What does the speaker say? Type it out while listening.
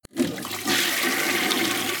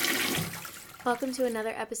Welcome to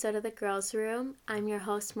another episode of The Girls Room. I'm your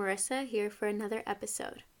host, Marissa, here for another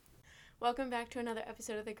episode. Welcome back to another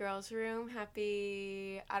episode of The Girls Room.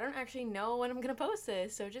 I don't actually know when I'm going to post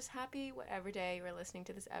this, so just happy whatever day you're listening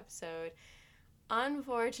to this episode.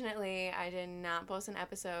 Unfortunately, I did not post an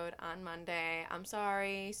episode on Monday. I'm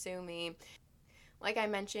sorry, sue me. Like I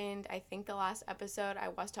mentioned, I think the last episode I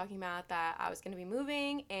was talking about that I was going to be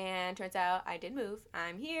moving, and turns out I did move.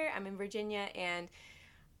 I'm here, I'm in Virginia, and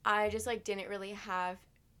I just didn't really have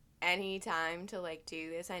any time to do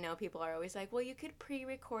this. I know people are always like, well, you could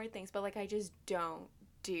pre-record things, but I just don't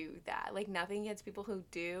do that. Nothing against people who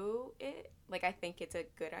do it. I think it's a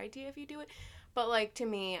good idea if you do it, but to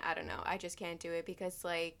me, I don't know, I just can't do it because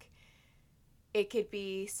it could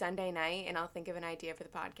be Sunday night and I'll think of an idea for the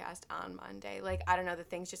podcast on Monday. I don't know, the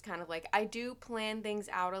things just kind of I do plan things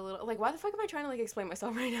out a little. Why the fuck am I trying to explain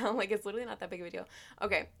myself right now? It's literally not that big of a deal.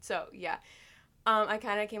 Okay, so yeah. I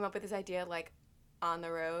kind of came up with this idea, on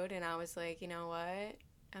the road, and I was like, you know what?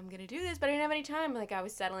 I'm going to do this, but I didn't have any time. I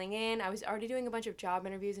was settling in. I was already doing a bunch of job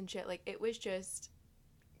interviews and shit. It was just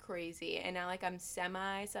crazy. And now, I'm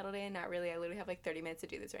semi-settled in. Not really. I literally have, 30 minutes to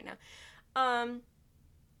do this right now.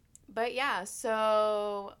 But, yeah,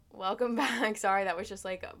 so welcome back. Sorry, that was just,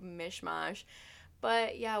 a mishmash.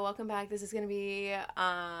 But, yeah, welcome back. This is going to be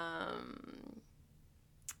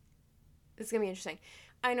interesting.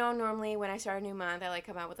 I know normally when I start a new month, I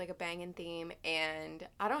come out with a banging theme, and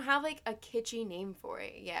I don't have a kitschy name for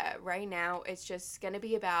it yet. Right now, it's just gonna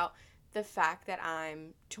be about the fact that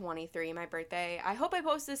I'm 23, my birthday. I hope I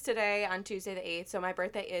post this today on Tuesday the 8th, so my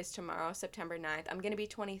birthday is tomorrow, September 9th. I'm gonna be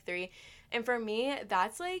 23, and for me,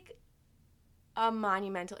 that's a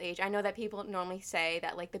monumental age. I know that people normally say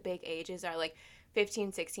that the big ages are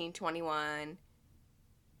 15, 16, 21,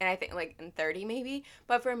 and I think in 30 maybe,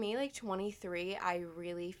 but for me 23 I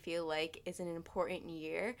really feel is an important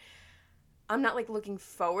year. I'm not looking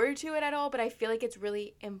forward to it at all, but I feel it's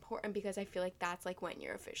really important because I feel that's when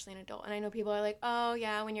you're officially an adult. And I know people are oh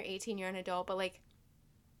yeah, when you're 18 you're an adult, but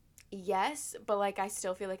yes, but I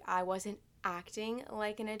still feel I wasn't acting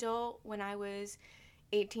like an adult when I was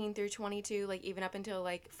 18 through 22, even up until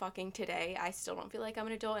fucking today. I still don't feel I'm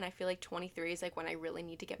an adult, and I feel 23 is when I really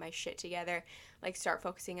need to get my shit together, start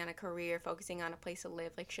focusing on a career, focusing on a place to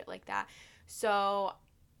live, shit like that. So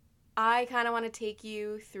I kind of want to take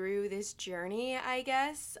you through this journey, I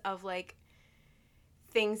guess, of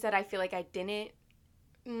things that I feel I didn't,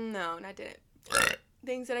 no, not didn't,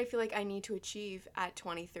 things that I feel I need to achieve at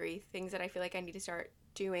 23, things that I feel I need to start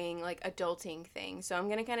doing, adulting things. So I'm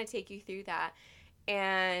going to kind of take you through that.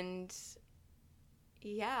 And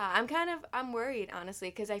yeah, I'm worried, honestly,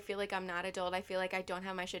 because I feel I'm not adult. I feel I don't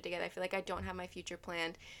have my shit together. I feel I don't have my future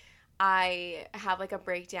planned. I have a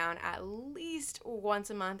breakdown at least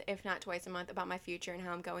once a month, if not twice a month, about my future and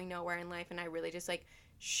how I'm going nowhere in life, and I really just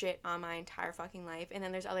shit on my entire fucking life. And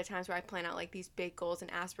then there's other times where I plan out these big goals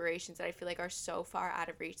and aspirations that I feel are so far out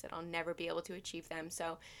of reach that I'll never be able to achieve them.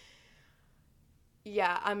 So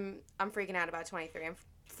yeah, I'm freaking out about 23. I'm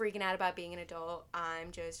freaking out about being an adult. I'm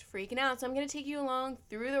just freaking out. So I'm going to take you along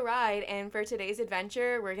through the ride. And for today's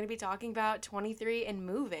adventure, we're going to be talking about 23 and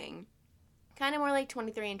moving. Kind of more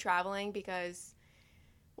 23 and traveling because,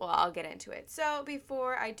 well, I'll get into it. So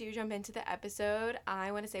before I do jump into the episode,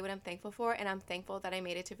 I want to say what I'm thankful for. And I'm thankful that I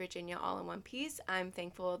made it to Virginia all in one piece. I'm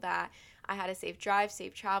thankful that I had a safe drive,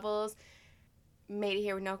 safe travels, made it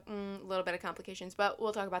here with no little bit of complications, but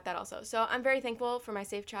we'll talk about that also. So I'm very thankful for my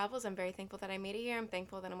safe travels. I'm very thankful that I made it here. I'm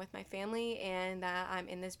thankful that I'm with my family and that I'm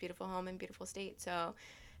in this beautiful home and beautiful state. So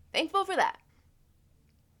thankful for that.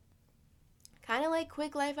 Kind of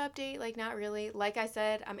quick life update, not really. Like I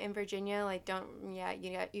said, I'm in Virginia.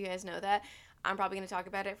 You guys know that. I'm probably going to talk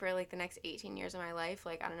about it for the next 18 years of my life.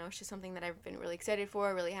 I don't know, it's just something that I've been really excited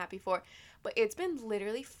for, really happy for. But it's been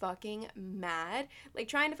literally fucking mad.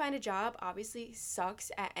 Trying to find a job obviously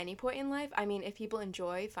sucks at any point in life. I mean, if people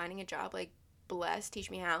enjoy finding a job, bless,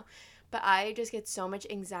 teach me how. But I just get so much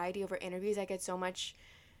anxiety over interviews. I get so much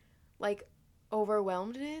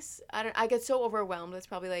overwhelmedness. I get so overwhelmed. That's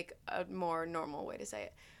probably a more normal way to say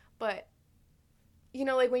it. But you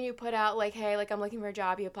know, when you put out, hey, I'm looking for a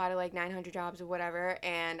job, you apply to, 900 jobs or whatever,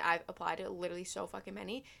 and I've applied to literally so fucking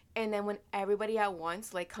many, and then when everybody at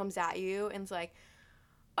once, comes at you and is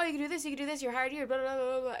oh, you can do this, you're hired here, blah, blah,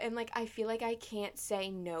 blah, blah, and, I feel I can't say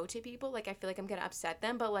no to people, I feel I'm gonna upset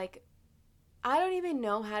them, but, I don't even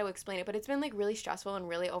know how to explain it, but it's been, really stressful and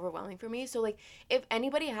really overwhelming for me, so, if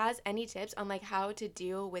anybody has any tips on, how to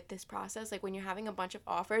deal with this process, when you're having a bunch of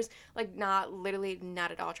offers, not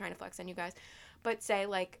at all trying to flex on you guys, but say,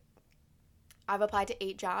 I've applied to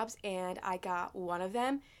 8 jobs and I got one of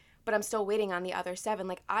them, but I'm still waiting on the other 7.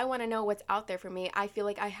 Like, I want to know what's out there for me. I feel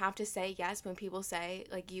like I have to say yes when people say,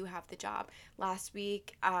 like, you have the job. Last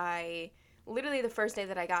week, literally the first day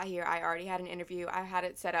that I got here, I already had an interview. I had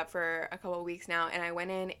it set up for a couple of weeks now, and I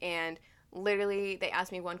went in, and literally they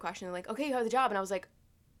asked me one question. They're like, okay, you have the job. And I was like,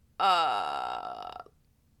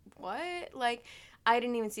 what? Like, I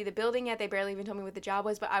didn't even see the building yet. They barely even told me what the job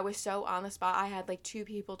was, but I was so on the spot. I had like 2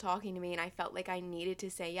 people talking to me, and I felt like I needed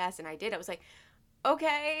to say yes, and I did. I was like,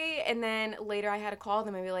 okay. And then later I had to call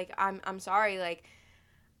them and be like, I'm sorry, like,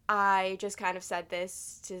 I just kind of said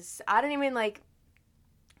this to, I don't even like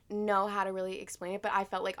know how to really explain it, but I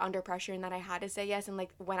felt like under pressure and that I had to say yes. And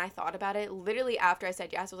like when I thought about it, literally after I said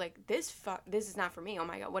yes, I was like, this is not for me. Oh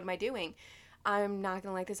my god, what am I doing? I'm not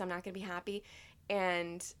gonna like this. I'm not gonna be happy.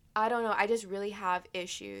 And I don't know, I just really have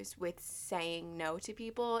issues with saying no to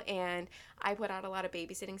people, and I put out a lot of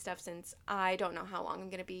babysitting stuff since I don't know how long I'm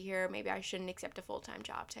gonna be here. Maybe I shouldn't accept a full-time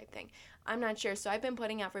job type thing. I'm not sure. So I've been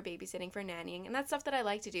putting out for babysitting, for nannying, and that's stuff that I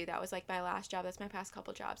like to do. That was like my last job. That's my past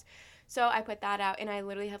couple jobs. So I put that out, and I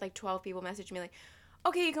literally had like 12 people message me like,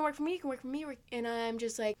 okay, you can work for me, you can work for me. And I'm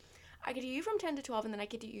just like, I could do you from 10 to 12, and then I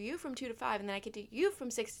could do you from 2 to 5, and then I could do you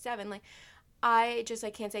from 6 to 7. Like, I just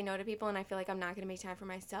like can't say no to people, and I feel like I'm not going to make time for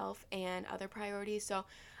myself and other priorities. So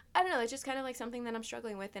I don't know, it's just kind of like something that I'm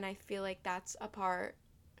struggling with, and I feel like that's a part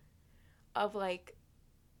of like,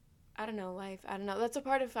 I don't know, life. I don't know. That's a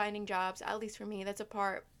part of finding jobs, at least for me. That's a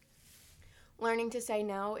part, learning to say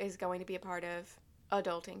no is going to be a part of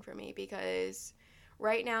adulting for me, because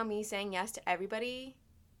right now me saying yes to everybody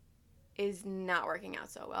is not working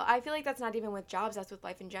out so well. I feel like that's not even with jobs, that's with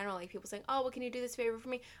life in general. Like, people saying, oh, well, can you do this favor for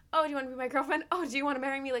me? Oh, do you want to be my girlfriend? Oh, do you want to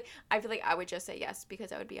marry me? Like, I feel like I would just say yes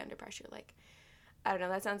because I would be under pressure. Like, I don't know,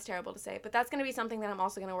 that sounds terrible to say, but that's going to be something that I'm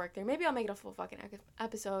also going to work through. Maybe I'll make it a full fucking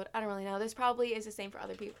episode. I don't really know. This probably is the same for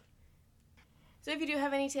other people. So if you do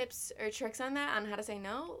have any tips or tricks on that, on how to say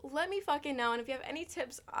no, let me fucking know. And if you have any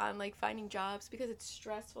tips on, like, finding jobs, because it's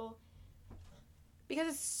stressful, because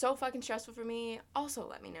it's so fucking stressful for me, also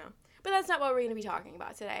let me know. But that's not what we're going to be talking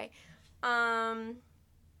about today. Yeah,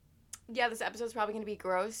 this episode's probably going to be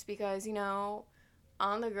gross because, you know,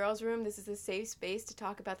 on the girls' room, this is a safe space to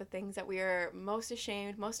talk about the things that we are most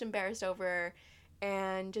ashamed, most embarrassed over,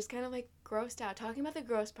 and just kind of like grossed out, talking about the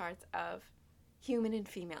gross parts of human and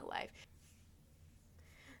female life.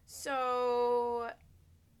 So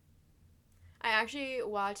I actually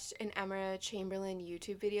watched an Emma Chamberlain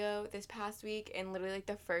YouTube video this past week, and literally like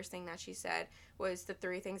the first thing that she said was, the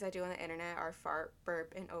 3 things I do on the internet are fart,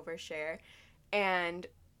 burp, and overshare. And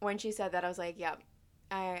when she said that, I was like, yep,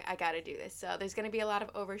 I gotta do this. So there's gonna be a lot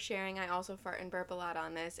of oversharing. I also fart and burp a lot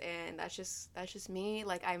on this, and that's just me.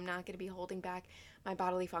 Like, I'm not gonna be holding back my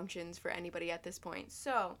bodily functions for anybody at this point.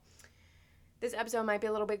 So this episode might be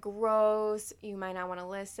a little bit gross. You might not want to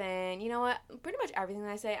listen. You know what? Pretty much everything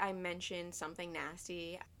that I say, I mention something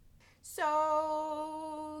nasty.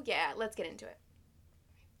 So, yeah, let's get into it.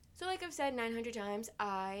 So, like I've said 900 times,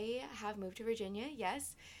 I have moved to Virginia,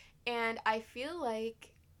 yes. And I feel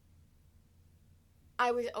like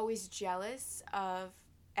I was always jealous of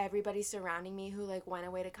everybody surrounding me who, like, went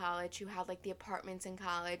away to college, who had, like, the apartments in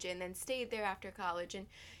college and then stayed there after college. And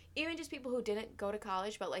even just people who didn't go to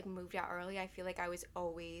college but, like, moved out early, I feel like I was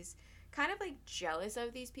always kind of, like, jealous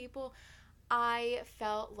of these people. I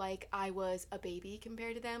felt like I was a baby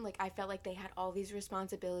compared to them. Like, I felt like they had all these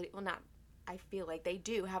responsibilities. Well, not, I feel like they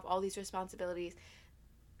do have all these responsibilities.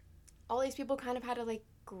 All these people kind of had to, like,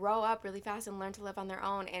 grow up really fast and learn to live on their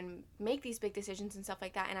own and make these big decisions and stuff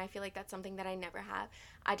like that. And I feel like that's something that I never have.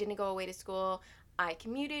 I didn't go away to school. I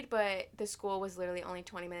commuted, but the school was literally only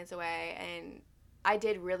 20 minutes away, and I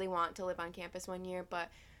did really want to live on campus one year, but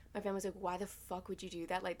my family was like, why the fuck would you do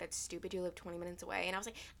that? Like, that's stupid. You live 20 minutes away. And I was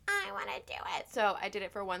like, I want to do it. So I did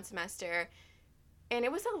it for 1 semester, and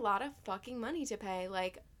it was a lot of fucking money to pay.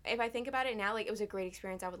 Like, if I think about it now, like, it was a great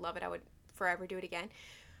experience. I would love it. I would forever do it again.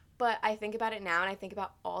 But I think about it now, and I think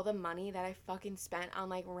about all the money that I fucking spent on,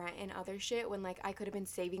 like, rent and other shit, when, like, I could have been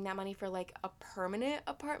saving that money for, like, a permanent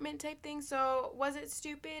apartment type thing. So was it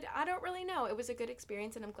stupid? I don't really know. It was a good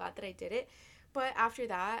experience, and I'm glad that I did it. But after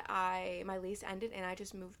that, my lease ended, and I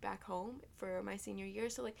just moved back home for my senior year.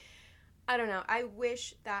 So, like, I don't know. I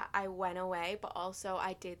wish that I went away, but also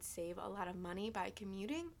I did save a lot of money by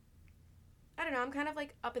commuting. I don't know. I'm kind of,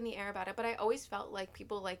 like, up in the air about it, but I always felt like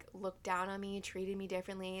people, like, looked down on me, treated me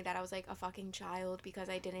differently, that I was, like, a fucking child because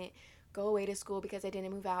I didn't go away to school, because I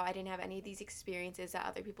didn't move out. I didn't have any of these experiences that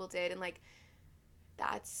other people did, and, like,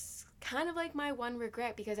 that's kind of, like, my one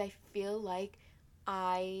regret, because I feel like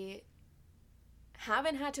I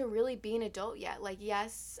haven't had to really be an adult yet. Like,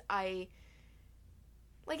 yes, I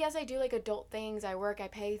like, yes, I do, like, adult things. I work, I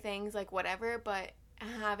pay things, like, whatever. But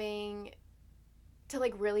having to,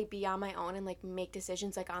 like, really be on my own and, like, make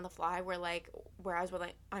decisions, like, on the fly, whereas when,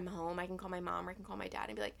 like, I'm home, I can call my mom or I can call my dad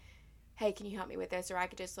and be like, hey, can you help me with this? Or I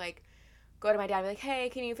could just, like, go to my dad and be like, hey,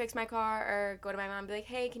 can you fix my car? Or go to my mom and be like,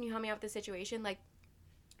 hey, can you help me out with this situation? Like,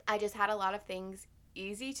 I just had a lot of things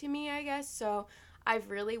easy to me, I guess. So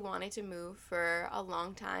I've really wanted to move for a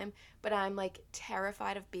long time, but I'm, like,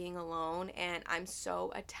 terrified of being alone, and I'm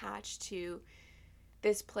so attached to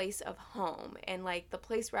this place of home and, like, the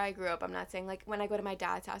place where I grew up. I'm not saying, like, when I go to my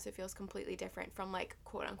dad's house it feels completely different from, like,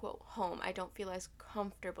 quote unquote home. I don't feel as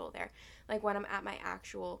comfortable there. Like, when I'm at my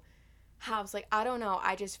actual house, like, I don't know,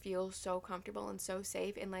 I just feel so comfortable and so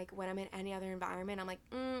safe. And, like, when I'm in any other environment, I'm like,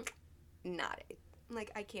 not it.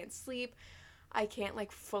 Like, I can't sleep, I can't,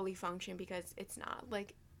 like, fully function because it's not,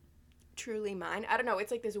 like, truly mine. I don't know, it's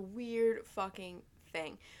like this weird fucking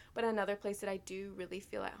thing. But another place that I do really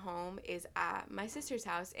feel at home is at my sister's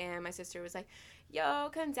house, and my sister was like, yo,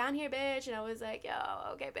 come down here, bitch. And I was like,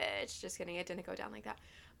 yo, okay, bitch. Just kidding, it didn't go down like that.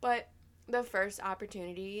 But the first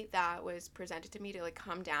opportunity that was presented to me to, like,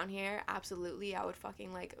 come down here, absolutely, I would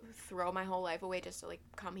fucking, like, throw my whole life away just to, like,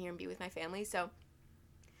 come here and be with my family. So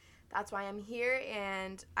that's why I'm here,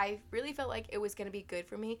 and I really felt like it was going to be good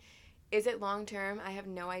for me. Is it long term? I have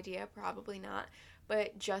no idea, probably not.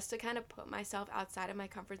 But just to kind of put myself outside of my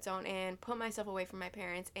comfort zone and put myself away from my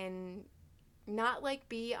parents and not, like,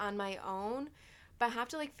 be on my own, but have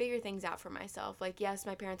to, like, figure things out for myself. Like, yes,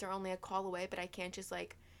 my parents are only a call away, but I can't just,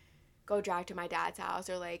 like, go drive to my dad's house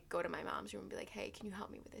or, like, go to my mom's room and be like, hey, can you help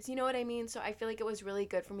me with this? You know what I mean? So I feel like it was really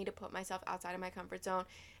good for me to put myself outside of my comfort zone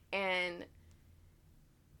and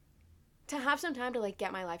to have some time to, like,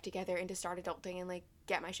 get my life together and to start adulting and, like,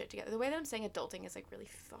 get my shit together. The way that I'm saying adulting is, like, really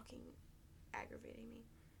fucking aggravating me.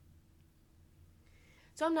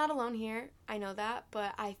 So I'm not alone here, I know that,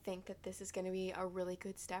 but I think that this is going to be a really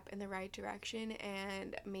good step in the right direction,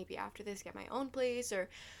 and maybe after this get my own place, or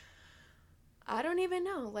I don't even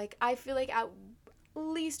know. Like, I feel like at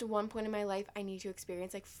least one point in my life I need to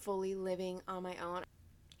experience, like, fully living on my own.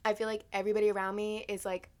 I feel like everybody around me is,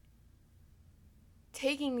 like,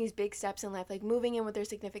 taking these big steps in life, like moving in with their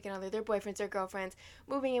significant other, their boyfriends, their girlfriends,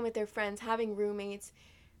 moving in with their friends, having roommates,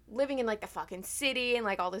 living in, like, the fucking city and,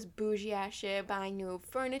 like, all this bougie ass shit, buying new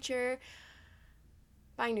furniture,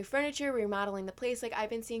 remodeling the place. Like, I've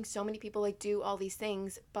been seeing so many people, like, do all these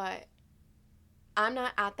things, but I'm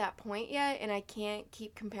not at that point yet, and I can't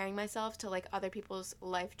keep comparing myself to, like, other people's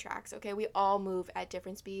life tracks. Okay, we all move at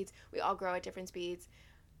different speeds, we all grow at different speeds.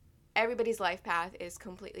 Everybody's life path is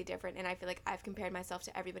completely different, and I feel like I've compared myself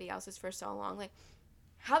to everybody else's for so long. Like,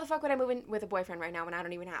 how the fuck would I move in with a boyfriend right now when I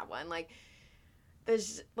don't even have one? Like,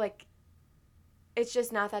 there's, like, it's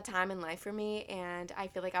just not that time in life for me, and I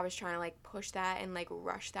feel like I was trying to, like, push that and, like,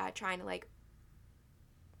 rush that, trying to, like,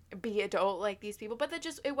 be adult like these people, but that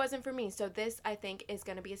just, it wasn't for me. So this, I think, is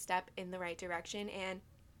going to be a step in the right direction, and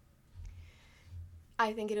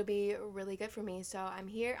I think it'll be really good for me. So I'm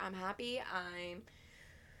here, I'm happy, I'm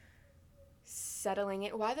settling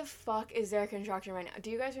it. Why the fuck is there construction right now?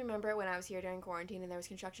 Do you guys remember when I was here during quarantine and there was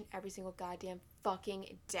construction every single goddamn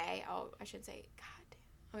fucking day? Oh, I should say goddamn.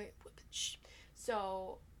 Okay, shh.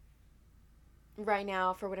 So right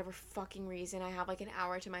now, for whatever fucking reason, I have, like, an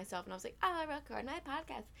hour to myself, and I was like, oh, I record my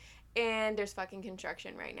podcast, and there's fucking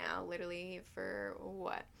construction right now, literally, for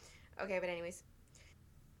what? Okay, but anyways,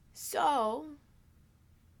 so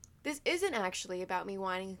this isn't actually about me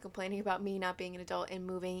whining and complaining about me not being an adult and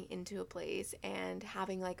moving into a place and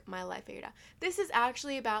having, like, my life figured out. This is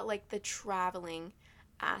actually about, like, the traveling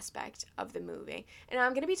aspect of the moving. And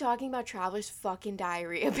I'm gonna be talking about traveler's fucking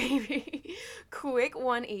diarrhea, baby. Quick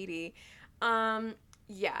 180.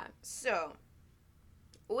 Yeah, so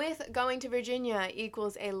with going to Virginia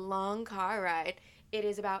equals a long car ride. It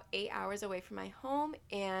is about 8 hours away from my home,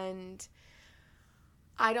 and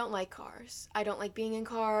I don't like cars. I don't like being in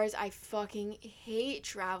cars. I fucking hate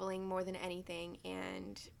traveling more than anything,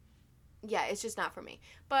 and yeah, it's just not for me.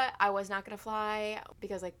 But I was not gonna fly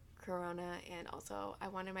because, like, Corona, and also I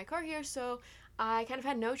wanted my car here, so I kind of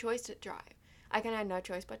had no choice to drive. I kind of had no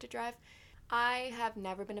choice but to drive. I have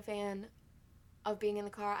never been a fan of being in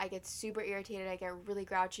the car. I get super irritated, I get really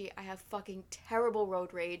grouchy, I have fucking terrible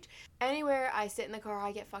road rage. Anywhere I sit in the car,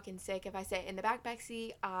 I get fucking sick. If I sit in the back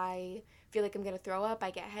seat, I feel like I'm gonna throw up,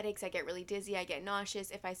 I get headaches, I get really dizzy, I get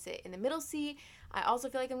nauseous. If I sit in the middle seat, I also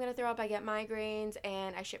feel like I'm gonna throw up, I get migraines,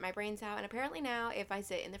 and I shit my brains out. And apparently now, if I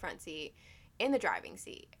sit in the front seat, in the driving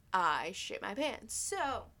seat, I shit my pants.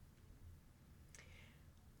 So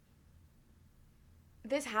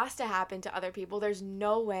this has to happen to other people. There's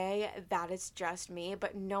no way that it's just me,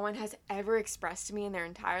 but no one has ever expressed to me in their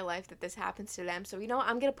entire life that this happens to them. So, you know,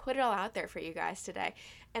 I'm going to put it all out there for you guys today.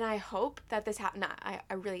 And I hope that this happens. I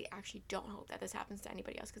really actually don't hope that this happens to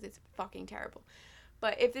anybody else because it's fucking terrible.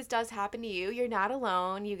 But if this does happen to you, you're not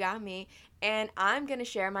alone. You got me. And I'm going to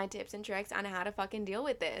share my tips and tricks on how to fucking deal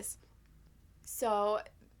with this. So,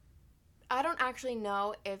 I don't actually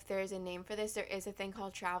know if there's a name for this. There is a thing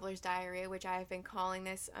called traveler's diarrhea, which I have been calling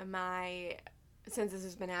this since this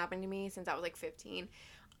has been happening to me since I was like 15.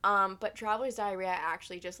 But traveler's diarrhea, I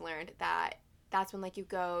actually just learned that that's when like you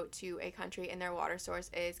go to a country and their water source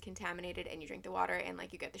is contaminated and you drink the water and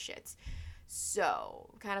like you get the shits.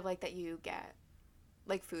 So kind of like that you get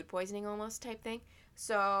like food poisoning almost type thing.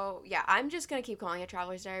 So yeah, I'm just gonna keep calling it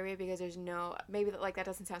traveler's diarrhea because there's no, maybe like that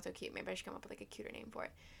doesn't sound so cute. Maybe I should come up with like a cuter name for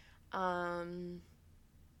it.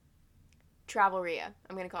 Travelerrhea.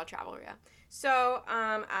 I'm gonna call it Travelerrhea. So,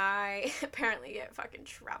 I apparently get fucking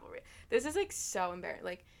Travelerrhea. This is like so embarrassing.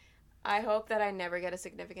 Like, I hope that I never get a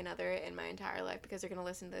significant other in my entire life because they're gonna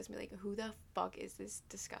listen to this and be like, who the fuck is this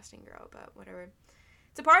disgusting girl? But whatever.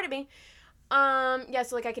 It's a part of me. Yeah,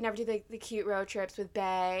 so like I can never do the cute road trips with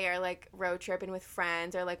Bae or like road tripping with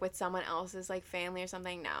friends or like with someone else's like family or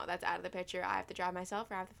something. No, that's out of the picture. I have to drive myself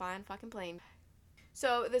or I have to fly on a fucking plane.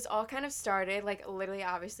 So this all kind of started, like, literally,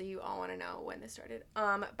 obviously, you all want to know when this started.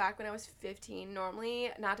 Back when I was 15, normally,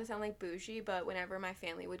 not to sound like bougie, but whenever my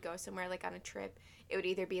family would go somewhere, like, on a trip, it would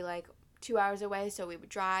either be, like, 2 hours away, so we would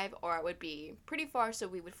drive, or it would be pretty far, so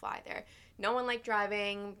we would fly there. No one liked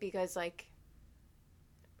driving because, like,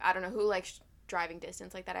 I don't know who likes driving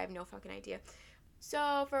distance like that. I have no fucking idea.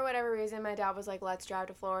 So, for whatever reason, my dad was like, let's drive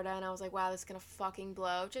to Florida, and I was like, wow, this is gonna fucking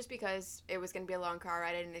blow, just because it was gonna be a long car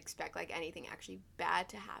ride. I didn't expect, like, anything actually bad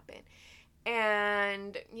to happen.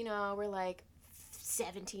 And, you know, we're, like,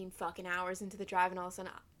 17 fucking hours into the drive, and all of a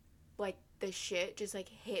sudden, like, the shit just, like,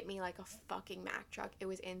 hit me like a fucking Mack truck. It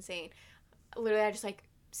was insane. Literally, I just, like,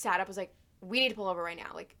 sat up, was like, we need to pull over right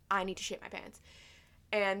now. Like, I need to shit my pants.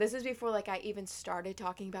 And this is before, like, I even started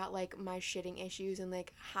talking about, like, my shitting issues and,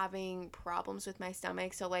 like, having problems with my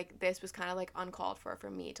stomach. So, like, this was kind of, like, uncalled for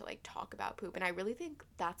me to, like, talk about poop. And I really think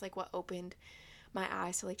that's, like, what opened my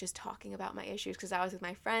eyes to, like, just talking about my issues. Because I was with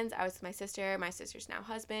my friends. I was with my sister's now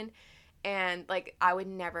husband. And, like, I would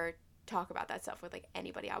never talk about that stuff with, like,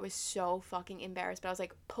 anybody. I was so fucking embarrassed. But I was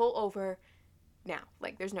like, pull over now.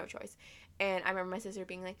 Like, there's no choice. And I remember my sister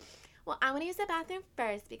being like, well, I want to use the bathroom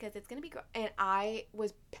first because it's going to be gross. And I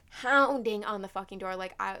was pounding on the fucking door.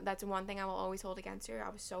 Like, that's one thing I will always hold against her. I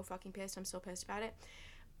was so fucking pissed. I'm so pissed about it.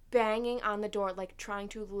 Banging on the door, like, trying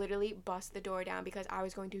to literally bust the door down because I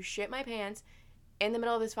was going to shit my pants in the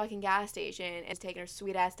middle of this fucking gas station and taking her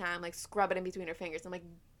sweet-ass time, like, scrub it in between her fingers. I'm like,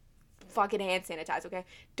 fucking hand sanitize, okay?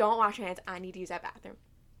 Don't wash your hands. I need to use that bathroom.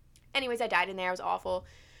 Anyways, I died in there. It was awful.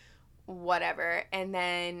 Whatever. And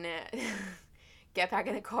then... get back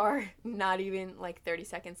in the car, not even like 30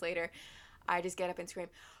 seconds later, I just get up and scream,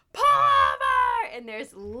 pull over! And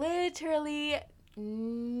there's literally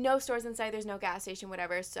no stores in sight, there's no gas station,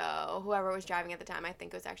 whatever. So whoever was driving at the time, I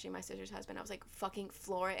think it was actually my sister's husband, I was like, fucking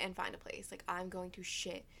floor it and find a place. Like, I'm going to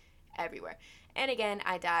shit everywhere. And again,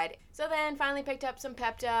 I died. So then finally picked up some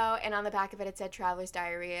Pepto, and on the back of it, it said traveler's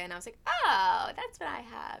diarrhea, and I was like, oh, that's what I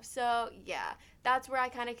have. So yeah, that's where I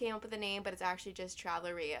kind of came up with the name, but it's actually just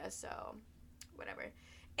Travelerrhea, so... whatever.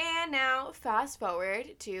 And now fast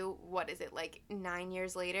forward to, what is it, like 9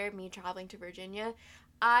 years later, me traveling to Virginia.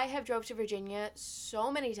 I have drove to Virginia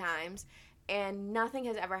so many times and nothing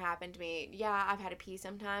has ever happened to me. Yeah, I've had to pee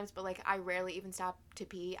sometimes, but like I rarely even stop to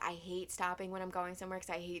pee. I hate stopping when I'm going somewhere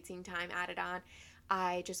because I hate seeing time added on.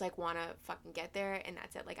 I just like want to fucking get there and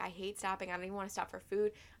that's it. Like I hate stopping. I don't even want to stop for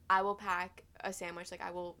food. I will pack a sandwich. Like I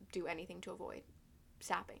will do anything to avoid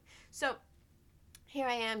stopping. So here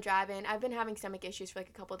I am driving. I've been having stomach issues for like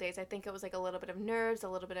a couple days. I think it was like a little bit of nerves, a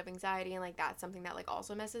little bit of anxiety, and like that's something that like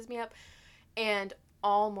also messes me up. And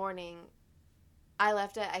all morning, I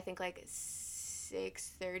left at I think like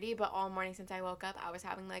 6:30, but all morning since I woke up, I was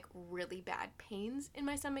having like really bad pains in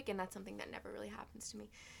my stomach, and that's something that never really happens to me.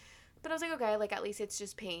 But I was like, okay, like at least it's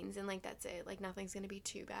just pains, and like that's it. Like nothing's gonna be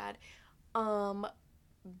too bad.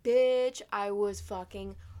 Bitch, I was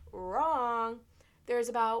fucking wrong. There's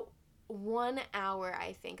about 1 hour,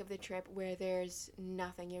 I think, of the trip where there's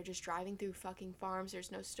nothing. You're just driving through fucking farms.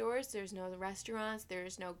 There's no stores. There's no restaurants.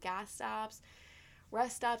 There's no gas stops,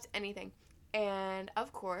 rest stops, anything. And,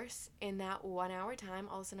 of course, in that 1 hour time,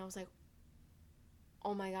 all of a sudden I was like,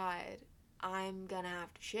 oh my God, I'm gonna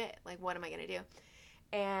have to shit. Like, what am I gonna do?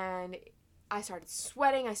 And I started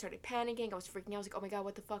sweating. I started panicking. I was freaking out. I was like, oh my God,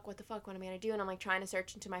 what the fuck? What am I gonna do? And I'm like trying to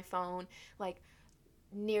search into my phone, like,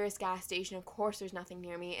 nearest gas station. Of course, there's nothing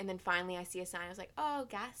near me. And then finally, I see a sign. I was like, oh,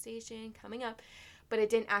 gas station coming up. But it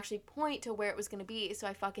didn't actually point to where it was going to be. So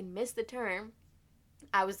I fucking missed the turn.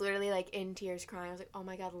 I was literally like in tears crying. I was like, oh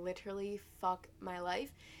my God, literally fuck my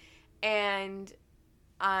life. And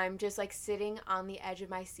I'm just like sitting on the edge of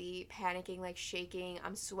my seat, panicking, like shaking.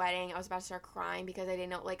 I'm sweating. I was about to start crying because I didn't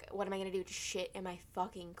know, like, what am I going to do? Just shit in my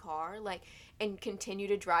fucking car? Like, and continue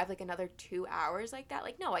to drive like another 2 hours like that?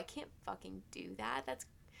 Like, no, I can't fucking do that.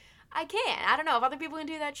 I can't. I don't know if other people can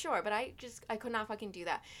do that, sure. But I could not fucking do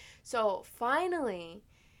that. So finally,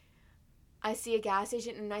 I see a gas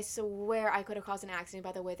station, and I swear I could have caused an accident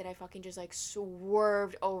by the way that I fucking just like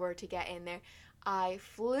swerved over to get in there. I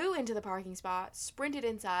flew into the parking spot, sprinted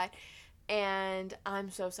inside, and I'm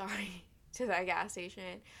so sorry to that gas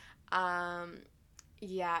station.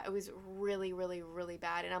 Yeah, it was really, really, really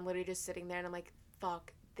bad, and I'm literally just sitting there, and I'm like,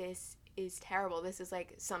 fuck, this is terrible. This is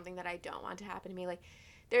like something that I don't want to happen to me. Like,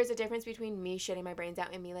 there's a difference between me shitting my brains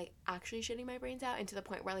out and me like actually shitting my brains out, and to the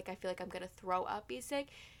point where like I feel like I'm gonna throw up, be sick.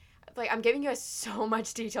 Like, I'm giving you guys so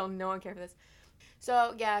much detail. No one cares for this.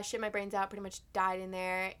 So, yeah, shit my brains out, pretty much died in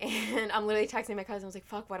there, and I'm literally texting my cousin. I was like,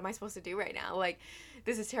 fuck, what am I supposed to do right now? Like,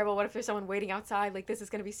 this is terrible. What if there's someone waiting outside? Like, this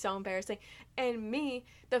is going to be so embarrassing. And me,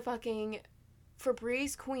 the fucking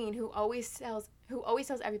Febreze queen who always tells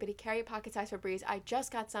everybody, carry a pocket-sized Febreze. I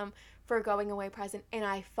just got some for a going-away present, and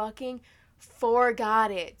I fucking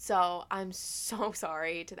forgot it. So, I'm so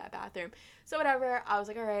sorry to that bathroom. So, whatever. I was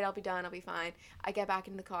like, all right, I'll be done. I'll be fine. I get back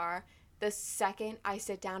in the car. The second I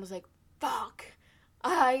sit down, I was like, fuck.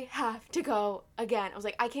 I have to go again. I was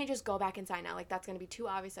like, I can't just go back inside now. Like, that's going to be too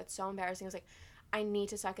obvious. That's so embarrassing. I was like, I need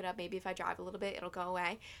to suck it up. Maybe if I drive a little bit, it'll go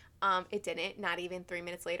away. It didn't. Not even 3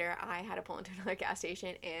 minutes later, I had to pull into another gas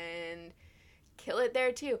station and kill it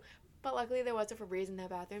there too. But luckily, there was a Febreze in that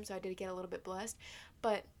bathroom, so I did get a little bit blessed.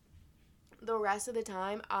 But the rest of the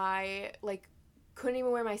time, I, like, couldn't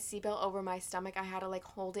even wear my seatbelt over my stomach. I had to, like,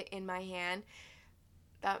 hold it in my hand.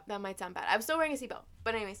 That might sound bad. I was still wearing a seatbelt.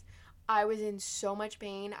 But anyways, I was in so much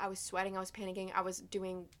pain. I was sweating. I was panicking. I was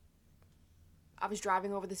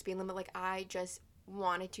driving over the speed limit. Like, I just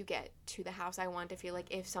wanted to get to the house. I wanted to feel like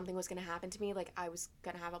if something was going to happen to me, like, I was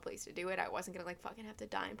going to have a place to do it. I wasn't going to, like, fucking have to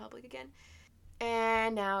die in public again.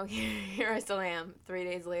 And now here I still am. 3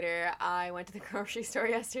 days later, I went to the grocery store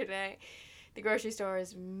yesterday. The grocery store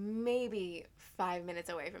is maybe 5 minutes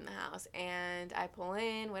away from the house, and I pull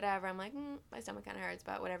in, whatever. I'm like, my stomach kind of hurts,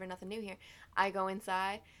 but whatever, nothing new here. I go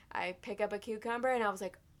inside, I pick up a cucumber, and I was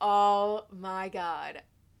like, oh my God,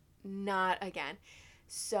 not again.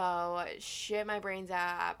 So, shit my brains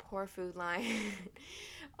out, poor Food Line.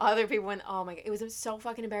 Other people went, oh my God, it was so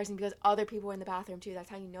fucking embarrassing because other people were in the bathroom too. That's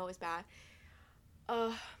how you know it was bad.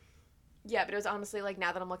 Yeah, but it was honestly, like,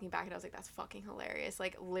 now that I'm looking back, I was like, that's fucking hilarious.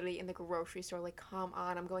 Like, literally in the grocery store, like, come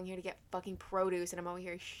on, I'm going here to get fucking produce, and I'm over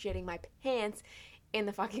here shitting my pants in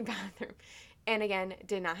the fucking bathroom. And again,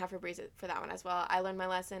 did not have Febreze for that one as well. I learned my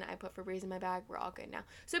lesson. I put Febreze in my bag. We're all good now.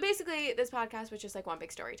 So basically, this podcast was just, like, one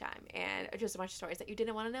big story time, and just a bunch of stories that you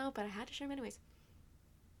didn't want to know, but I had to share them anyways.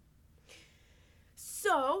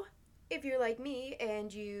 So, if you're like me,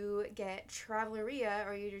 and you get Travelerrhea,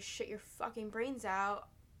 or you just shit your fucking brains out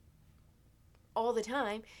all the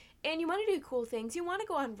time, and you want to do cool things, you want to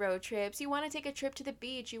go on road trips, you want to take a trip to the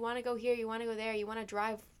beach, you want to go here, you want to go there, you want to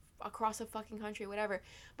drive across a fucking country, whatever,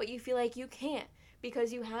 but you feel like you can't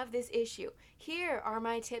because you have this issue, here are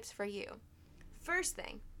my tips for you. First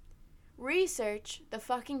thing, research the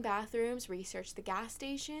fucking bathrooms, research the gas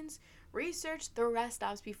stations, research the rest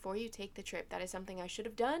stops before you take the trip. That is something I should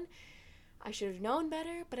have done. I should have known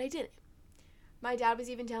better, but I didn't. My dad was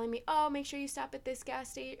even telling me, oh, make sure you stop at this gas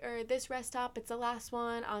station or this rest stop. It's the last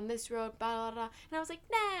one on this road, blah, blah, blah. And I was like,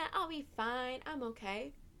 nah, I'll be fine. I'm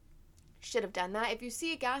okay. Should have done that. If you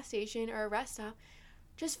see a gas station or a rest stop,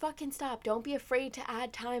 just fucking stop. Don't be afraid to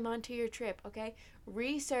add time onto your trip, okay?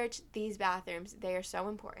 Research these bathrooms. They are so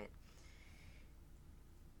important.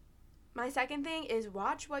 My second thing is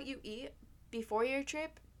watch what you eat before your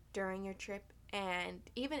trip, during your trip, and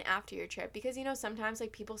even after your trip. Because, you know, sometimes,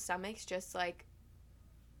 like, people's stomachs just, like,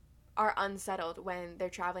 are unsettled when they're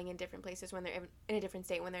traveling in different places, when they're in a different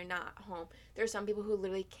state, when they're not home. There's some people who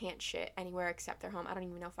literally can't shit anywhere except their home. I don't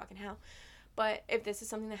even know fucking how. But if this is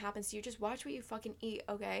something that happens to you, just watch what you fucking eat,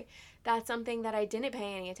 okay? That's something that I didn't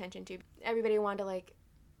pay any attention to. Everybody wanted to, like,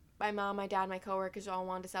 my mom, my dad, my coworkers all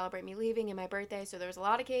wanted to celebrate me leaving and my birthday. So there was a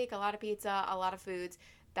lot of cake, a lot of pizza, a lot of foods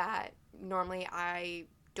that normally I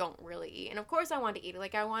don't really eat. And of course I wanted to eat it.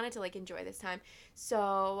 Like, I wanted to, like, enjoy this time.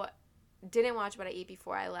 So didn't watch what I ate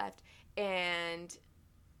before I left, and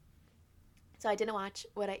so I didn't watch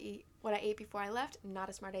what I ate before I left. Not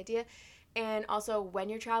a smart idea. And also, when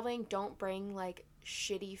you're traveling, don't bring like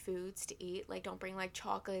shitty foods to eat. Like, don't bring like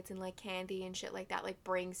chocolates and like candy and shit like that. Like,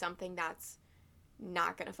 bring something that's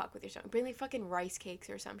not gonna fuck with your stomach. Bring like fucking rice cakes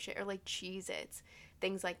or some shit, or like Cheez-Its,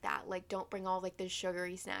 things like that. Like, don't bring all like the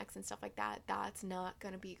sugary snacks and stuff like that. That's not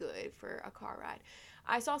gonna be good for a car ride.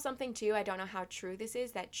 I saw something too, I don't know how true this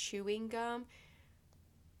is, that chewing gum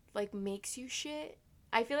like makes you shit.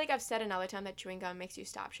 I feel like I've said another time that chewing gum makes you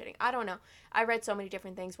stop shitting. I don't know. I read so many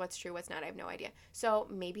different things. What's true, what's not, I have no idea. So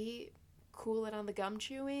maybe cool it on the gum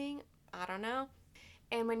chewing. I don't know.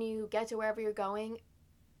 And when you get to wherever you're going,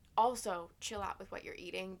 also chill out with what you're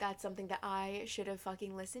eating. That's something that I should have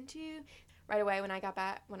fucking listened to right away. When I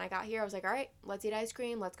got here, I was like, all right, let's eat ice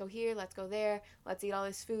cream, let's go here, let's go there, let's eat all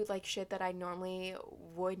this food, like shit that I normally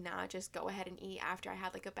would not just go ahead and eat after I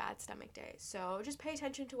had like a bad stomach day. So just pay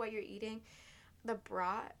attention to what you're eating. The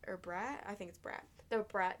brat, I think it's brat. The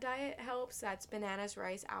brat diet helps. That's bananas,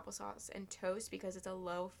 rice, applesauce, and toast, because it's a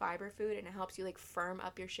low fiber food and it helps you like firm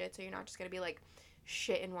up your shit, so you're not just gonna be like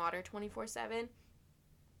shit in water 24/7.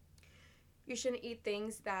 You shouldn't eat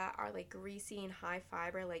things that are like greasy and high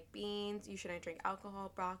fiber, like beans. You shouldn't drink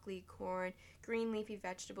alcohol, broccoli, corn, green leafy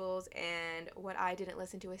vegetables, and what I didn't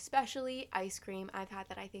listen to, especially ice cream. I've had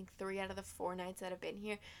that I think 3 out of the 4 nights that I've been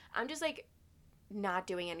here. I'm just like not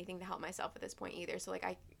doing anything to help myself at this point either. So like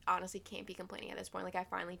I honestly can't be complaining at this point. Like I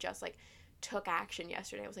finally just like took action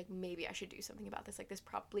yesterday. I was like, maybe I should do something about this. Like this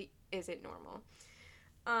probably isn't normal.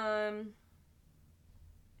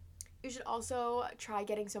 You should also try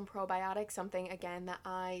getting some probiotics, something again that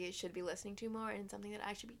I should be listening to more and something that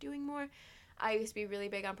I should be doing more. I used to be really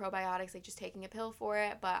big on probiotics, like just taking a pill for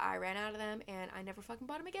it, but I ran out of them and I never fucking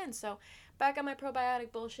bought them again. So back on my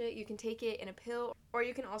probiotic bullshit. You can take it in a pill, or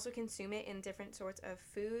you can also consume it in different sorts of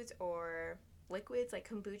foods or liquids like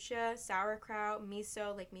kombucha, sauerkraut,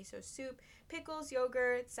 miso, like miso soup, pickles,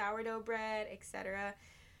 yogurt, sourdough bread, etc.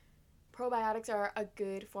 Probiotics are a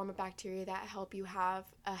good form of bacteria that help you have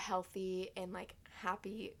a healthy and like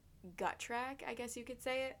happy gut tract, I guess you could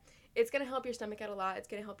say it. It's going to help your stomach out a lot. It's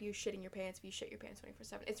going to help you shit in your pants if you shit your pants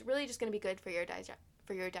 24/7. It's really just going to be good for your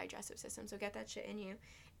digestive system. So get that shit in you.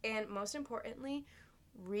 And most importantly,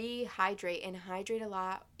 rehydrate, and hydrate a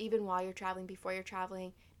lot, even while you're traveling, before you're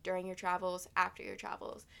traveling, during your travels, after your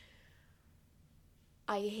travels.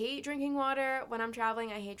 I hate drinking water when I'm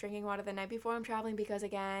traveling. I hate drinking water the night before I'm traveling because,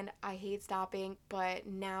 again, I hate stopping. But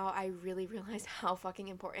now I really realize how fucking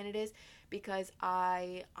important it is, because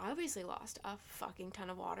I obviously lost a fucking ton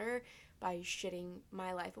of water by shitting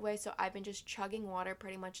my life away. So I've been just chugging water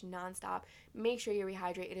pretty much nonstop. Make sure you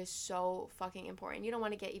rehydrate. It is so fucking important. You don't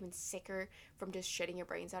want to get even sicker from just shitting your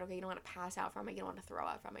brains out, okay? You don't want to pass out from it. You don't want to throw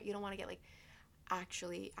out from it. You don't want to get like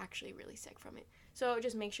actually really sick from it. So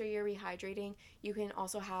just make sure you're rehydrating. You can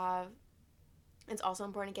also it's also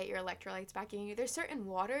important to get your electrolytes back in you. There's certain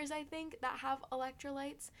waters, I think, that have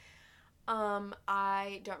electrolytes.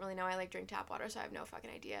 I don't really know. I like drink tap water, so I have no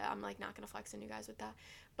fucking idea. I'm like not gonna flex on you guys with that.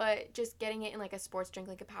 But just getting it in like a sports drink,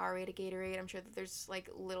 like a Powerade, a Gatorade. I'm sure that there's like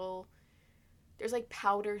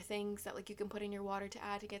powder things that like you can put in your water to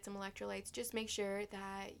add to get some electrolytes. Just make sure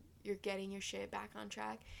that you're getting your shit back on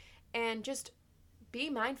track, and just be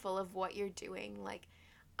mindful of what you're doing. Like,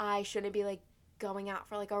 I shouldn't be like going out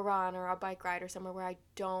for like a run or a bike ride or somewhere where I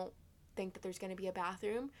don't think that there's going to be a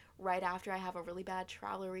bathroom right after I have a really bad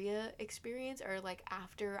Travelerrhea experience, or like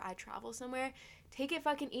after I travel somewhere. Take it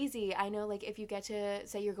fucking easy. I know, like, if you get to,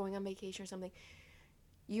 say you're going on vacation or something,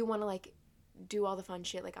 you want to like do all the fun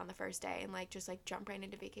shit like on the first day and like just like jump right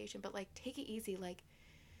into vacation, but like take it easy. Like,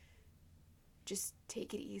 just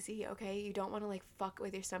take it easy, okay? You don't want to like fuck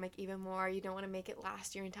with your stomach even more. You don't want to make it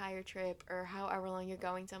last your entire trip or however long you're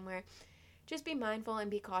going somewhere. Just be mindful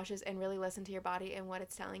and be cautious and really listen to your body and what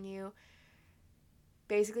it's telling you.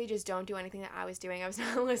 Basically, just don't do anything that I was doing. I was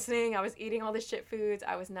not listening. I was eating all the shit foods.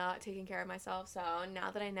 I was not taking care of myself. So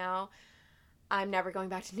now that I know, I'm never going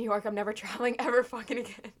back to New York. I'm never traveling ever fucking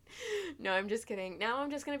again. No, I'm just kidding. Now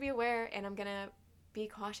I'm just going to be aware, and I'm going to be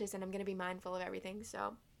cautious, and I'm going to be mindful of everything.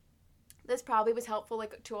 So this probably was helpful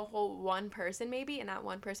like to a whole one person maybe, and that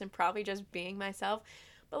one person probably just being myself.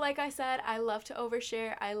 But like I said, I love to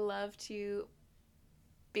overshare. I love to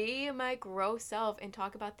be my gross self and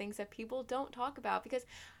talk about things that people don't talk about, because,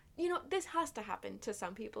 you know, this has to happen to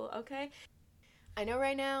some people, okay? I know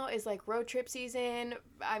right now is like road trip season.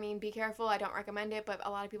 I mean, be careful. I don't recommend it, but a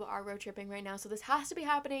lot of people are road tripping right now. So this has to be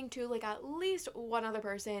happening to like at least one other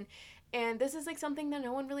person. And this is like something that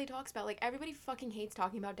no one really talks about. Like, everybody fucking hates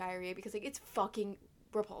talking about diarrhea because like it's fucking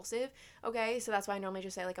repulsive, okay? So that's why I normally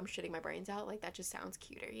just say like I'm shitting my brains out. Like, that just sounds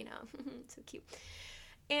cuter, you know? So cute.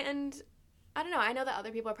 And I don't know. I know that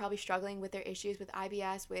other people are probably struggling with their issues with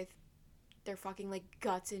IBS, with their fucking like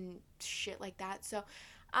guts and shit like that. So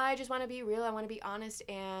I just want to be real. I want to be honest,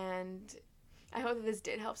 and I hope that this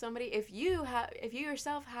did help somebody. If you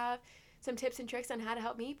yourself have some tips and tricks on how to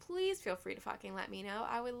help me, please feel free to fucking let me know.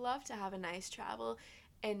 I would love to have a nice travel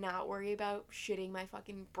and not worry about shitting my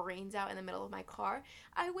fucking brains out in the middle of my car.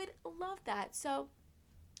 I would love that. So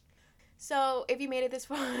if you made it this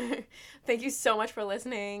far, thank you so much for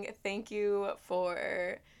listening. Thank you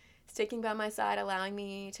for sticking by my side, allowing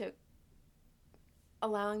me to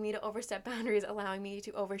overstep boundaries, allowing me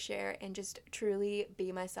to overshare and just truly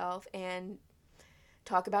be myself and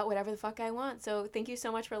talk about whatever the fuck I want. So thank you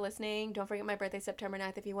so much for listening. Don't forget my birthday, September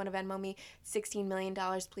 9th. If you want to Venmo me $16 million,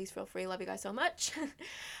 please feel free. Love you guys so much.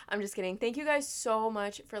 I'm just kidding. Thank you guys so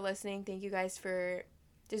much for listening. Thank you guys for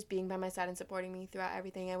just being by my side and supporting me throughout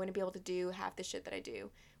everything. I wouldn't be able to do half the shit that I do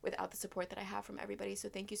without the support that I have from everybody. So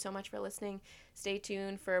thank you so much for listening. Stay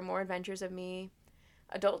tuned for more adventures of me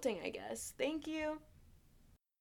adulting, I guess. Thank you.